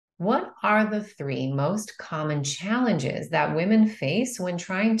What are the three most common challenges that women face when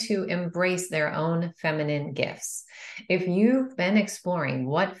trying to embrace their own feminine gifts? If you've been exploring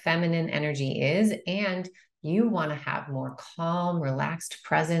what feminine energy is and you want to have more calm, relaxed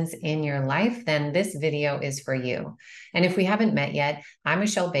presence in your life, then this video is for you. And if we haven't met yet, I'm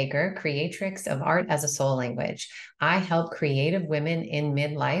Michelle Baker, creatrix of Art as a Soul Language. I help creative women in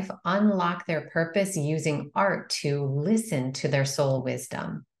midlife unlock their purpose using art to listen to their soul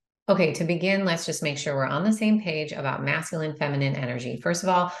wisdom. Okay, to begin, let's just make sure we're on the same page about masculine, feminine energy. First of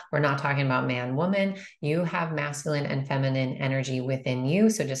all, we're not talking about man, woman. You have masculine and feminine energy within you,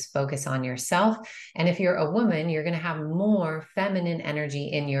 so just focus on yourself. And if you're a woman, you're going to have more feminine energy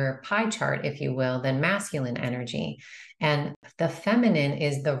in your pie chart, if you will, than masculine energy. And the feminine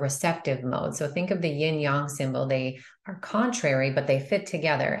is the receptive mode. So think of the yin yang symbol. They are contrary, but they fit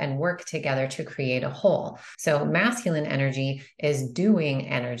together and work together to create a whole. So masculine energy is doing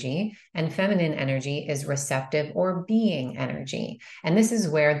energy, and feminine energy is receptive or being energy. And this is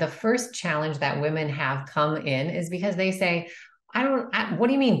where the first challenge that women have come in is because they say, what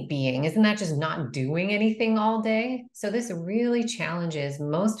do you mean being? Isn't that just not doing anything all day? So this really challenges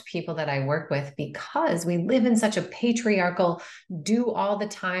most people that I work with because we live in such a patriarchal, do all the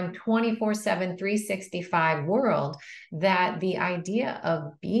time, 24/7, 365 world that the idea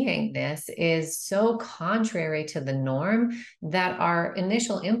of beingness is so contrary to the norm that our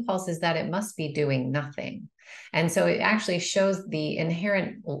initial impulse is that it must be doing nothing. And so it actually shows the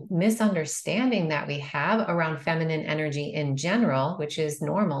inherent misunderstanding that we have around feminine energy in general, which is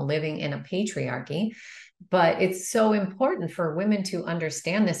normal living in a patriarchy. But it's so important for women to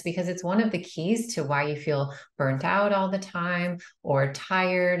understand this because it's one of the keys to why you feel burnt out all the time or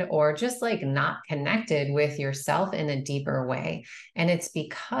tired or just like not connected with yourself in a deeper way. And it's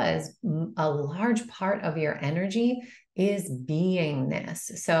because a large part of your energy is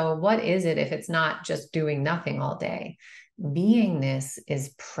beingness. So what is it if it's not just doing nothing all day? Beingness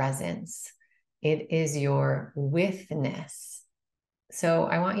is presence. It is your withness. So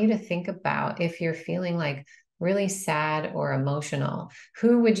I want you to think about if you're feeling like really sad or emotional,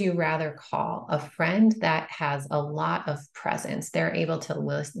 who would you rather call? A friend that has a lot of presence. They're able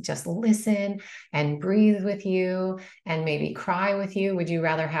to just listen and breathe with you and maybe cry with you. Would you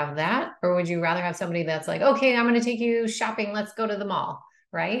rather have that? Or would you rather have somebody that's like, okay, I'm going to take you shopping. Let's go to the mall,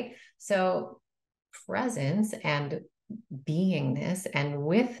 right? So presence and beingness and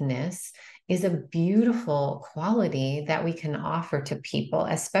withness is a beautiful quality that we can offer to people,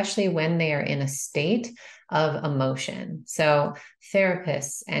 especially when they are in a state of emotion. So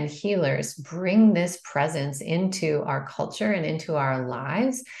therapists and healers bring this presence into our culture and into our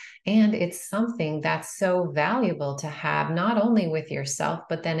lives. And it's something that's so valuable to have, not only with yourself,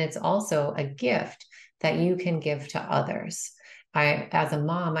 but then it's also a gift that you can give to others. As a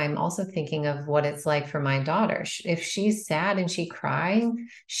mom, I'm also thinking of what it's like for my daughter. If she's sad and she's crying,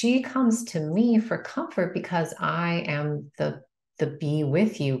 she comes to me for comfort because I am the be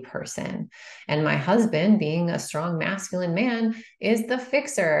with you person. And my husband, being a strong masculine man, is the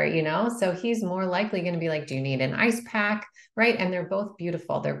fixer, so he's more likely going to be like, do you need an ice pack? Right. And they're both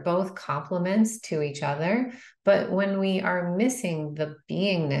beautiful. They're both complements to each other. But when we are missing the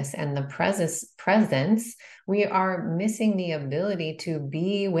beingness and the presence, we are missing the ability to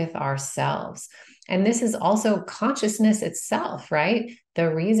be with ourselves. And this is also consciousness itself, right?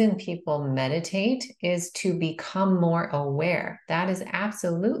 The reason people meditate is to become more aware. That is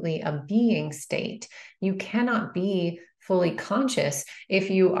absolutely a being state. You cannot be fully conscious if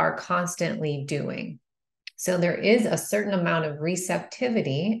you are constantly doing. So there is a certain amount of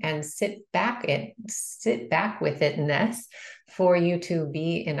receptivity and sit back with itness for you to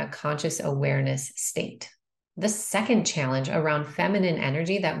be in a conscious awareness state. The second challenge around feminine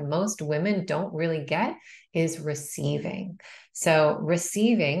energy that most women don't really get is receiving. So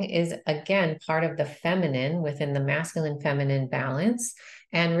receiving is, again, part of the feminine within the masculine feminine balance.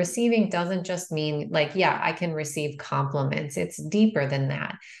 And receiving doesn't just mean like, yeah, I can receive compliments. It's deeper than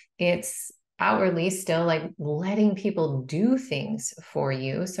that. It's outwardly still like letting people do things for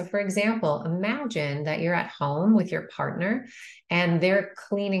you. So for example, imagine that you're at home with your partner and they're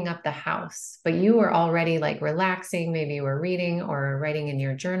cleaning up the house, but you were already like relaxing. Maybe you were reading or writing in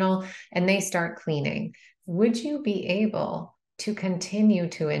your journal and they start cleaning. Would you be able to continue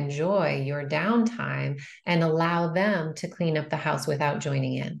to enjoy your downtime and allow them to clean up the house without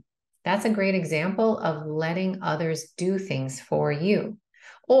joining in? That's a great example of letting others do things for you.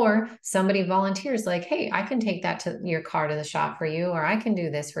 Or somebody volunteers like, hey, I can take that to your car to the shop for you, or I can do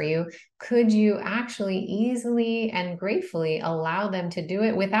this for you. Could you actually easily and gratefully allow them to do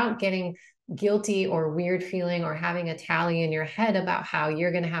it without getting guilty or weird feeling or having a tally in your head about how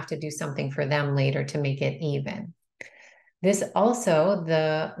you're going to have to do something for them later to make it even. This also,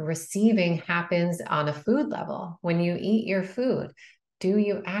 the receiving happens on a food level. When you eat your food, do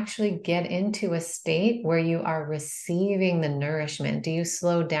you actually get into a state where you are receiving the nourishment? Do you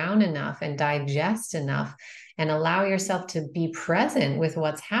slow down enough and digest enough and allow yourself to be present with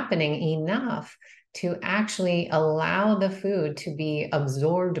what's happening enough to actually allow the food to be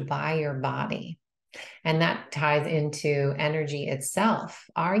absorbed by your body? And that ties into energy itself.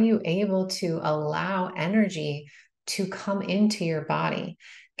 Are you able to allow energy to come into your body?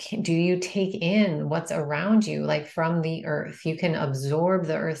 Do you take in what's around you, like from the earth? You can absorb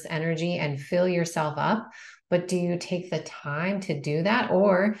the earth's energy and fill yourself up, but do you take the time to do that?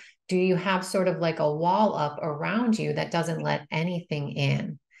 Or do you have sort of like a wall up around you that doesn't let anything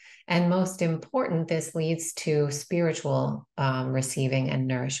in? And most important, this leads to spiritual receiving and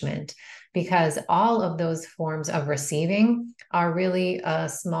nourishment, because all of those forms of receiving are really a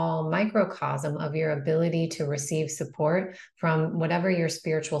small microcosm of your ability to receive support from whatever your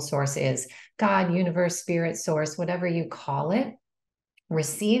spiritual source is, God, universe, spirit, source, whatever you call it.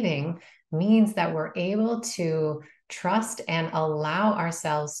 Receiving means that we're able to trust and allow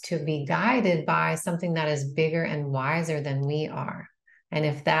ourselves to be guided by something that is bigger and wiser than we are. And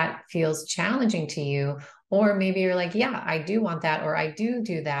if that feels challenging to you, or maybe you're like, yeah, I do want that, or I do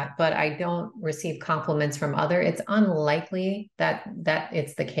that, but I don't receive compliments from other. It's unlikely that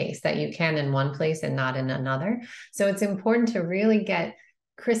it's the case that you can in one place and not in another. So it's important to really get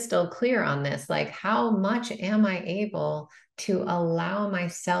crystal clear on this. Like, how much am I able to allow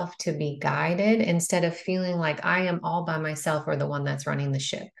myself to be guided instead of feeling like I am all by myself or the one that's running the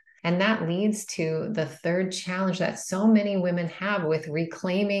ship? And that leads to the third challenge that so many women have with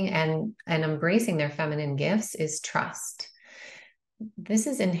reclaiming and embracing their feminine gifts is trust. This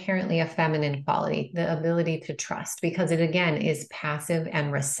is inherently a feminine quality, the ability to trust, because it again is passive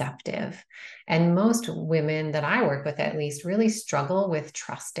and receptive. And most women that I work with, at least, really struggle with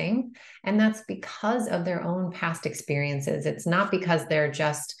trusting. And that's because of their own past experiences. It's not because they're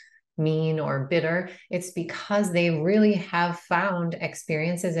just mean or bitter. It's because they really have found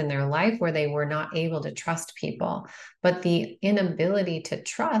experiences in their life where they were not able to trust people. But the inability to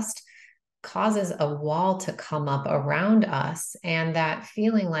trust causes a wall to come up around us. And that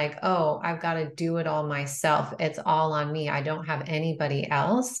feeling like, oh, I've got to do it all myself. It's all on me. I don't have anybody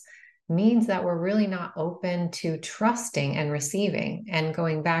else, means that we're really not open to trusting and receiving. And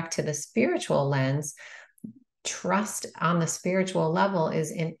going back to the spiritual lens, trust on the spiritual level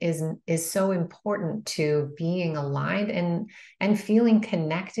is so important to being aligned and feeling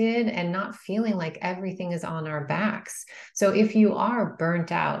connected and not feeling like everything is on our backs. So if you are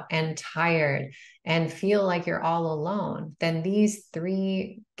burnt out and tired and feel like you're all alone, then these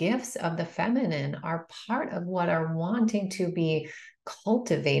three gifts of the feminine are part of what are wanting to be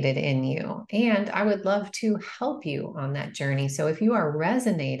cultivated in you. And I would love to help you on that journey. So if you are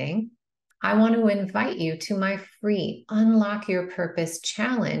resonating, I want to invite you to my free Unlock Your Purpose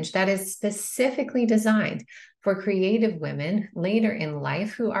challenge that is specifically designed for creative women later in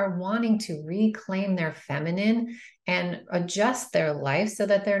life who are wanting to reclaim their feminine and adjust their life so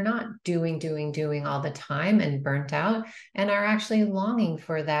that they're not doing all the time and burnt out, and are actually longing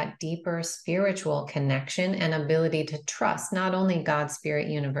for that deeper spiritual connection and ability to trust not only God, spirit,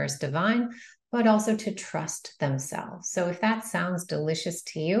 universe, divine, but also to trust themselves. So if that sounds delicious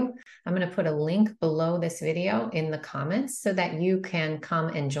to you, I'm going to put a link below this video in the comments so that you can come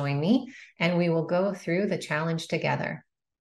and join me, and we will go through the challenge together.